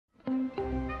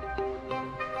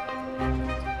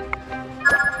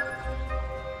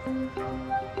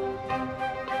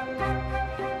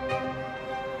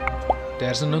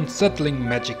There's an unsettling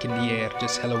magic in the air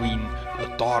this Halloween,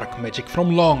 a dark magic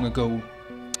from long ago.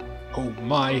 Oh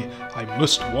my, I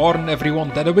must warn everyone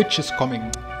that a witch is coming,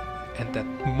 and that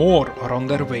more are on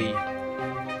their way.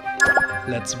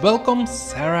 Let's welcome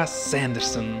Sarah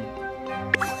Sanderson.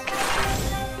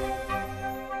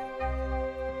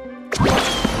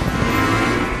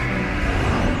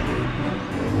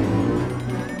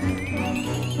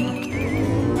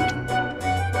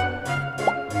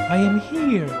 I am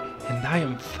here, and I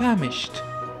am famished.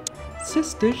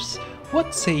 Sisters,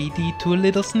 what say thee to a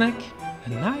little snack? A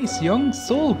nice young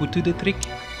soul would do the trick.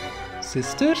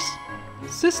 Sisters?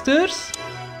 Sisters?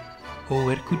 Oh,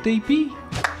 where could they be?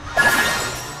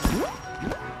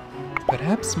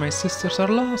 Perhaps my sisters are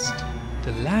lost.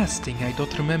 The last thing I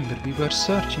don't remember, we were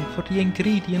searching for the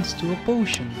ingredients to a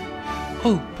potion.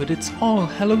 Oh, but it's All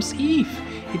Hallows Eve.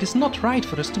 It is not right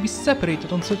for us to be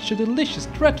separated on such a delicious,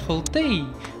 dreadful day.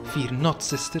 Fear not,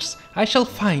 sisters, I shall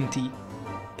find thee.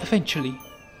 Eventually.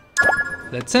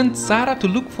 Let's send Sarah to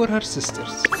look for her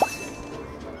sisters.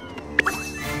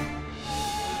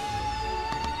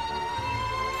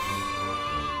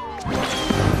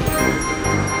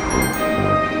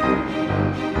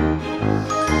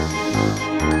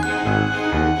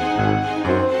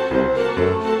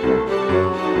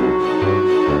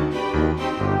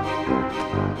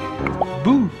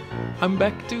 Boo! I'm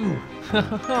back too!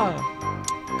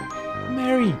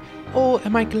 Mary! Oh,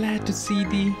 am I glad to see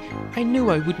thee. I knew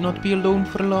I would not be alone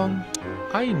for long.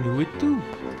 I knew it too.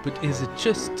 But is it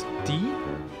just thee?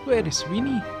 Where is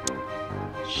Winnie?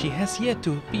 She has yet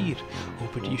to appear. Oh,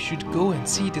 but you should go and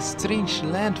see this strange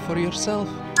land for yourself.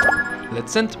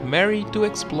 Let's send Mary to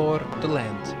explore the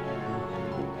land.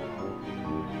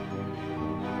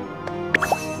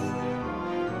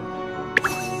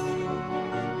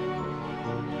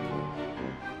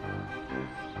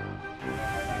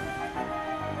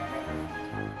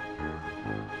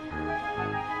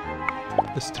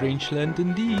 A strange land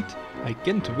indeed. I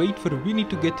can't wait for Winnie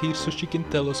to get here so she can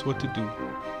tell us what to do.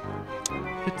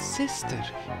 But sister,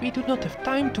 we do not have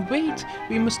time to wait.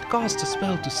 We must cast a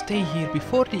spell to stay here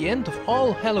before the end of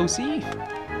All Hallows Eve.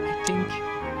 I think...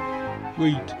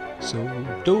 Wait, so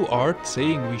thou art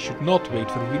saying we should not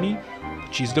wait for Winnie?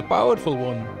 But she's the powerful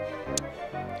one.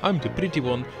 I'm the pretty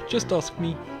one, just ask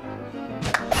me.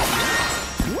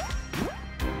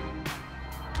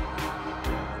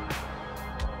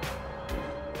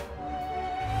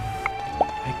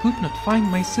 I could not find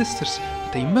my sisters,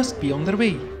 but they must be on their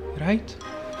way, right?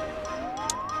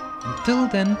 Until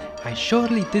then, I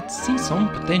surely did see some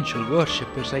potential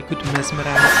worshippers I could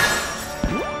mesmerize.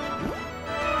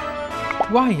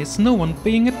 Why is no one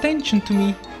paying attention to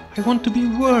me? I want to be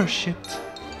worshipped.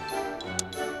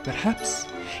 Perhaps,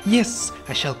 yes,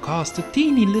 I shall cast a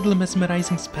teeny little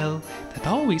mesmerizing spell that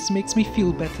always makes me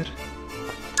feel better.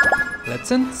 Let's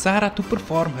send Sarah to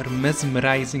perform her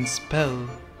mesmerizing spell.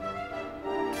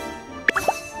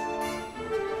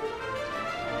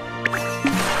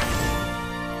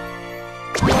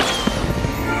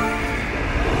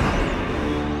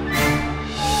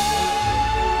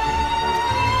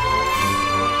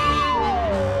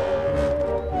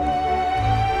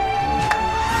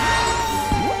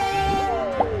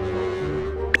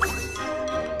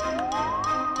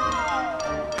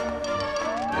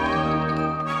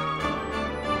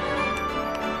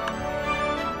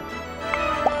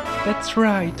 That's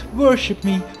right, worship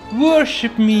me,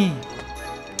 worship me!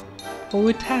 Oh,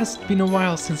 it has been a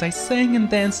while since I sang and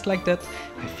danced like that.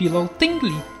 I feel all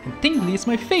tingly, and tingly is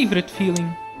my favorite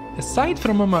feeling. Aside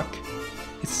from amok.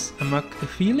 Is amok a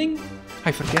feeling?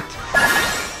 I forget.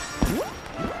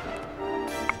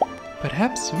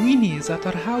 Perhaps Winnie is at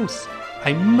our house.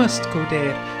 I must go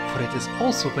there, for it is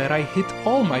also where I hid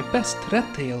all my best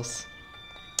rat tails.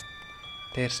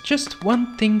 There's just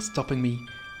one thing stopping me.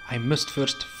 I must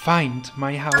first find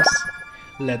my house.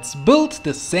 Let's build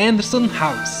the Sanderson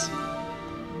house.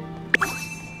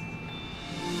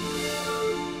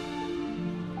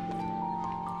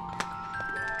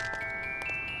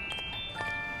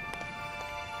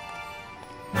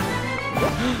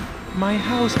 My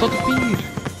house doth appear.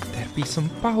 There be some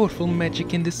powerful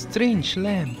magic in this strange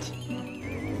land.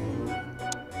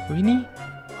 Winnie,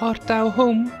 art thou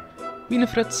home?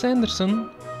 Winifred Sanderson?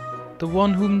 The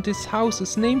one whom this house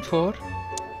is named for?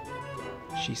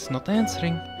 She's not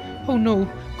answering. Oh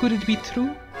no, could it be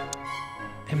true?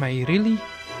 Am I really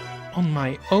on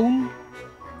my own?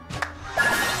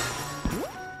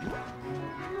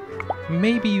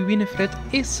 Maybe Winifred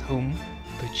is home,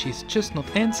 but she's just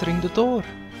not answering the door.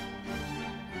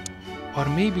 Or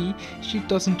maybe she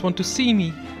doesn't want to see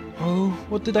me. Oh,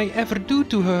 what did I ever do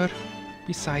to her?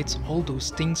 Besides all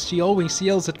those things she always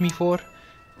yells at me for.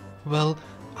 Well,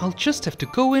 I'll just have to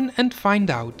go in and find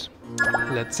out.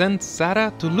 Let's send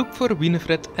Sarah to look for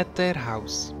Winifred at their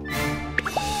house.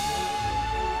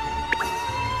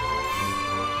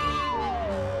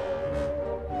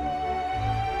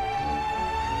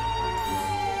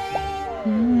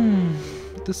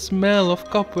 The smell of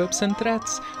cobwebs and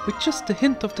rats with just a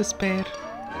hint of despair.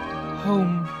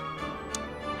 Home.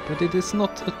 But it is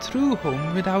not a true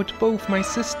home without both my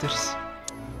sisters.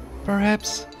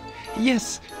 Perhaps...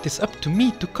 Yes, it is up to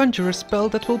me to conjure a spell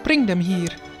that will bring them here.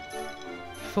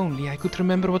 If only I could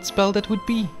remember what spell that would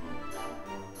be.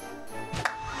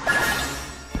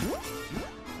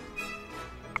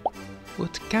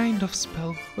 What kind of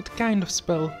spell? What kind of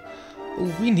spell?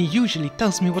 Oh, Winnie usually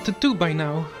tells me what to do by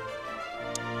now.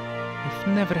 I've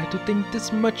never had to think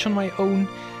this much on my own.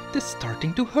 It is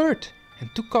starting to hurt and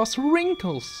to cause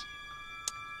wrinkles.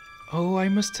 Oh, I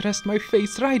must rest my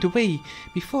face right away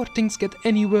before things get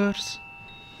any worse.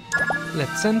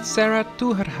 Let's send Sarah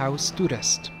to her house to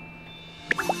rest.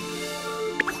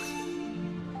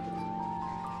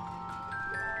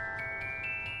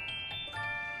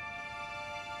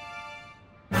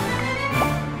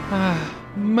 Ah,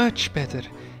 much better.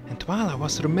 And while I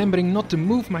was remembering not to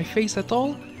move my face at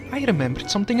all, I remembered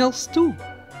something else too.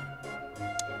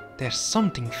 There's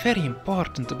something very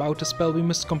important about the spell we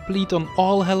must complete on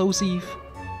All Hallows Eve.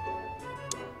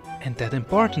 And that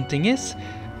important thing is,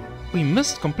 we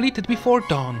must complete it before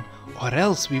dawn, or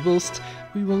else we will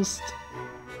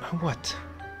what?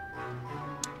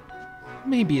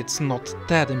 Maybe it's not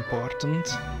that important.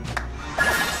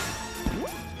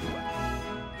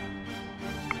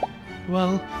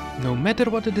 Well, no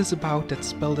matter what it is about that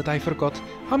spell that I forgot,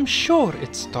 I'm sure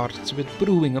it starts with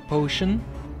brewing a potion.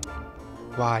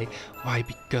 Why? Why,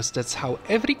 because that's how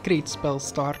every great spell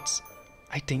starts,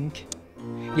 I think.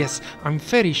 Yes, I'm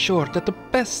very sure that the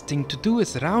best thing to do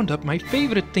is round up my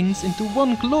favorite things into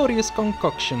one glorious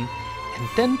concoction, and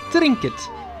then drink it.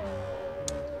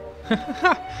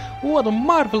 What a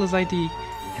marvelous idea!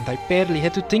 And I barely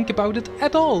had to think about it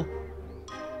at all.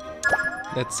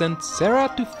 Let's send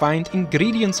Sarah to find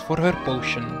ingredients for her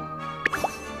potion.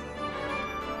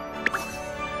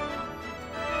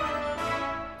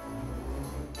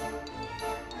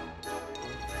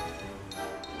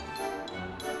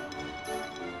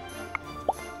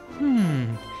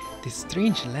 This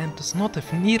strange land does not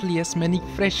have nearly as many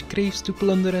fresh graves to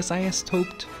plunder as I had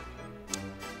hoped.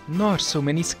 Nor so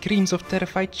many screams of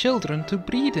terrified children to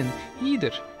breathe in,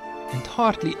 either, and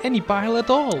hardly any bile at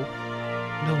all.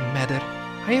 No matter,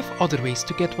 I have other ways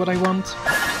to get what I want.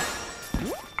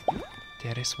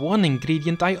 There is one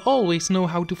ingredient I always know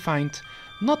how to find.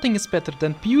 Nothing is better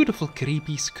than beautiful,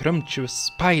 creepy, scrumptious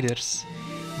spiders.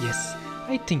 Yes,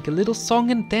 I think a little song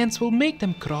and dance will make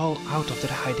them crawl out of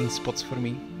their hiding spots for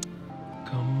me.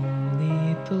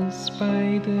 Come, little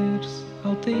spiders,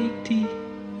 I'll take thee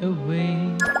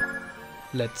away.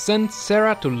 Let's send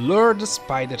Sarah to lure the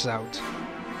spiders out.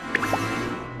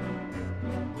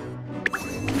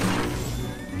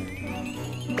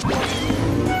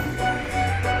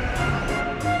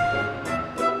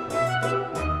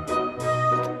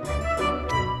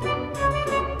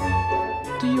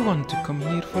 Do you want to come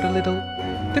here for a little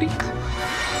treat?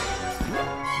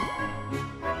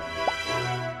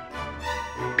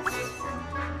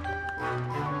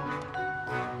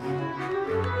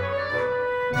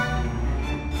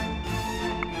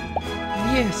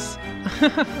 Yes!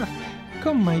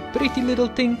 Come, my pretty little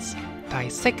things, thy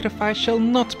sacrifice shall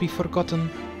not be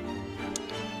forgotten.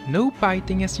 No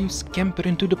biting as you scamper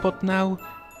into the pot now.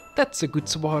 That's a good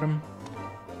swarm.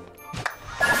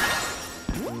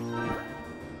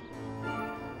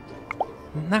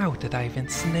 Now that I've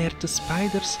ensnared the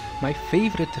spiders, my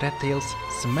favorite rat tails,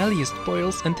 smelliest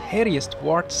boils and hairiest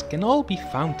warts can all be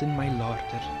found in my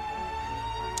larder.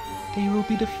 They will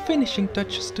be the finishing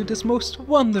touches to this most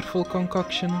wonderful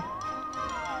concoction.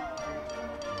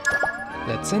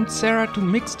 Let's send Sarah to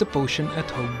mix the potion at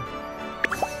home.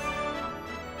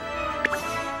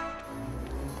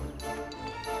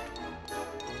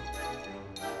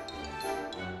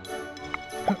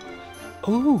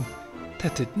 Oh,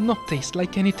 that did not taste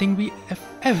like anything we have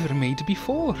ever made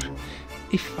before.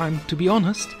 If I'm to be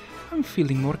honest, I'm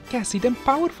feeling more gassy than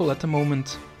powerful at the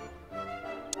moment.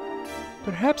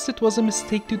 Perhaps it was a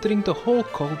mistake to drink the whole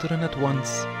cauldron at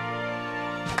once.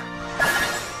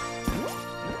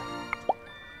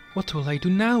 What will I do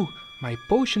now? My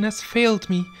potion has failed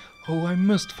me. Oh, I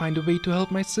must find a way to help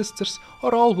my sisters,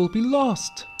 or all will be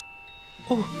lost.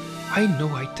 Oh, I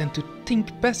know I tend to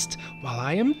think best while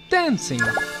I am dancing.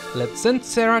 Let's send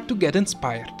Sarah to get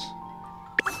inspired.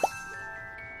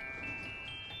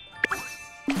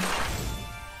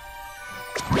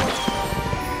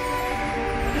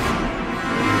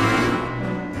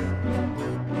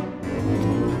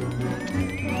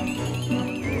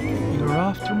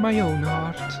 my own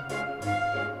heart.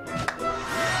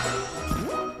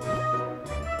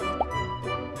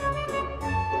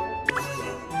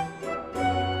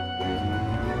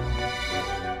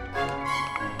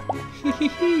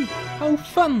 Hehehe, how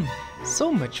fun!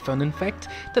 So much fun, in fact,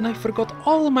 that I forgot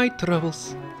all my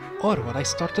troubles. Or what I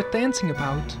started dancing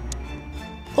about.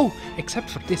 Oh, except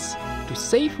for this. To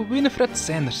save Winifred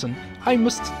Sanderson, I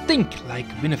must think like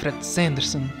Winifred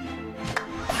Sanderson.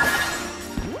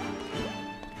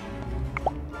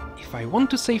 If I want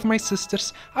to save my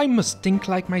sisters, I must think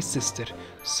like my sister.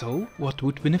 So, what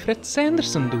would Winifred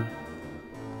Sanderson do?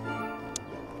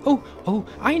 Oh,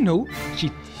 I know.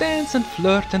 She'd dance and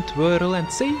flirt and twirl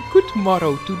and say good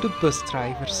morrow to the bus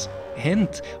drivers. And,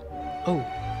 oh,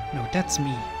 no, that's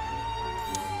me.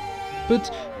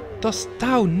 But dost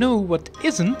thou know what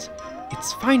isn't?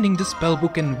 It's finding the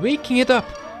spellbook and waking it up.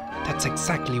 That's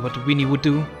exactly what Winnie would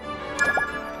do.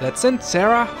 Let's send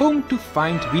Sarah home to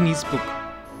find Winnie's book.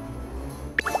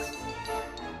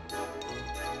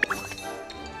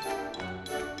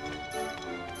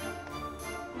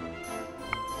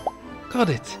 Got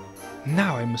it.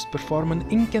 Now I must perform an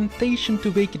incantation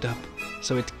to wake it up,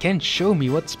 so it can show me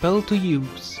what spell to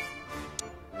use.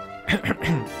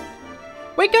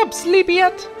 Wake up,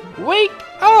 sleepyhead! Wake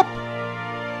up!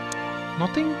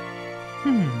 Nothing?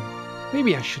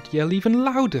 Maybe I should yell even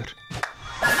louder.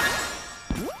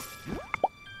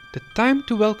 The time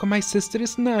to welcome my sister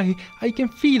is nigh. I can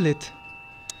feel it.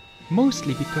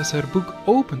 Mostly because her book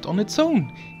opened on its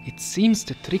own. It seems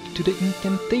the trick to the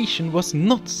incantation was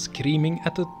not screaming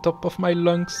at the top of my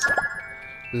lungs.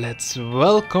 Let's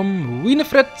welcome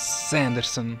Winifred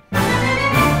Sanderson.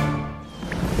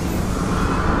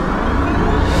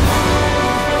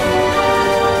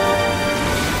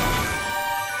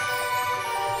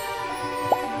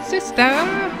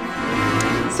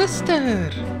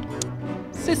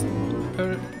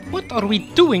 Sister, what are we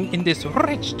doing in this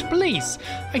wretched place?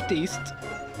 I taste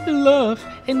love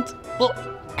and, well,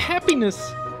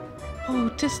 happiness. Oh,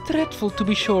 'tis dreadful to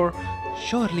be sure.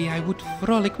 Surely I would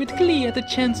frolic with glee at the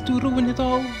chance to ruin it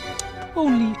all.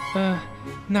 Only,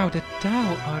 now that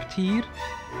thou art here,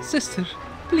 sister,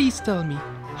 please tell me,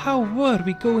 how were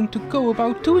we going to go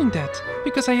about doing that?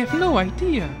 Because I have no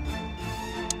idea.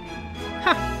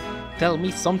 Ha! Tell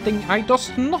me something I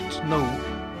dost not know.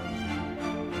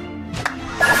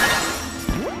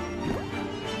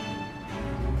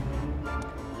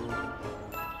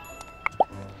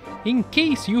 In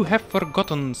case you have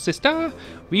forgotten, sister,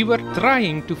 we were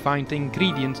trying to find the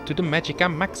ingredient to the Magica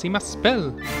Maxima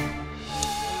spell.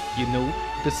 You know,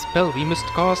 the spell we must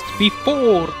cast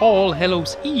before All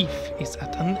Hallows Eve is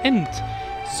at an end,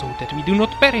 so that we do not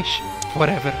perish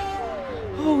forever.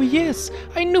 Oh yes,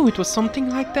 I knew it was something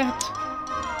like that.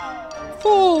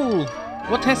 Fool!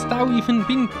 What hast thou even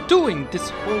been doing this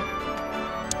whole...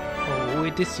 Oh,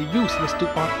 it is useless to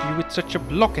argue with such a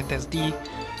blockhead as thee.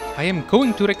 I am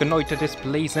going to reconnoiter this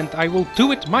place and I will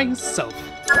do it myself.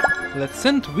 Let's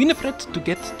send Winifred to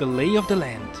get the lay of the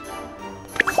land.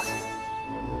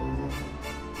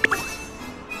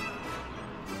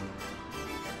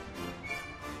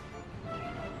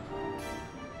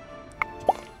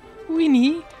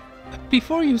 Winnie,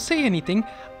 before you say anything,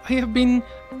 I have been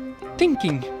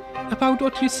thinking about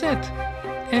what you said.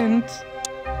 And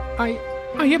I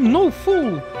am no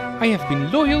fool. I have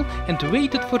been loyal and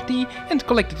waited for thee and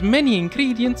collected many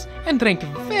ingredients and drank a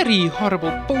very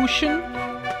horrible potion.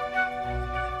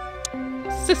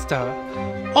 Sister,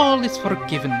 all is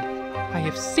forgiven. I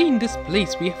have seen this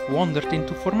place we have wandered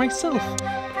into for myself,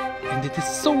 and it is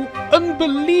so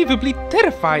unbelievably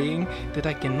terrifying that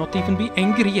I cannot even be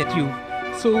angry at you.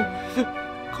 So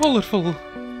colorful.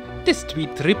 Didst we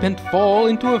trip and fall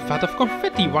into a vat of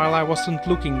confetti while I wasn't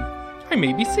looking? I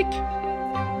may be sick.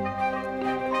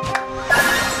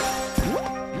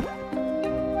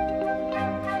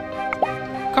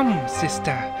 Come,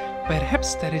 sister,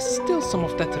 perhaps there is still some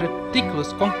of that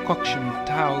ridiculous concoction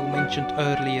thou mentioned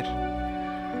earlier.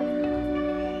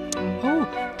 Oh,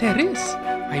 there is.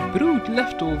 I brewed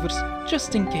leftovers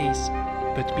just in case.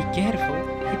 But be careful,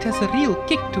 it has a real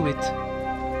kick to it.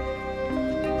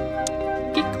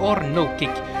 Kick or no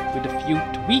kick, with a few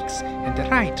tweaks and the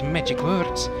right magic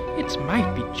words, it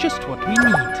might be just what we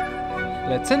need.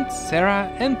 Let's send Sarah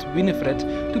and Winifred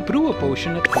to brew a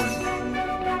potion at home.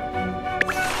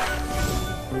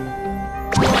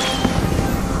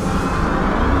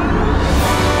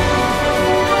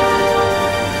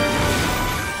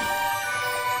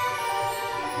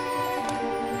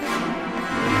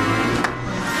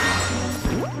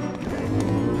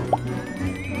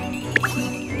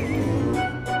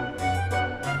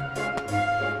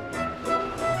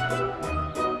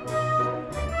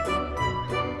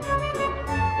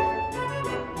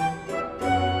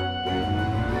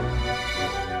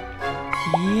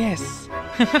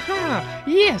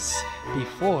 Yes!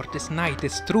 Before this night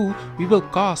is through, we will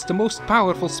cast the most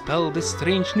powerful spell this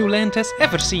strange new land has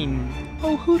ever seen.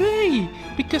 Oh, hooray!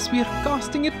 Because we are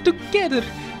casting it together,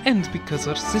 and because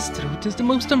our sisterhood is the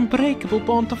most unbreakable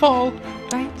bond of all,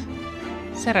 right?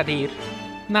 Sarah dear,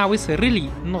 now is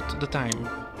really not the time.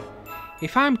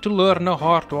 If I'm to learn a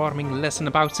heartwarming lesson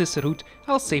about sisterhood,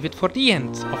 I'll save it for the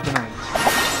end of the night.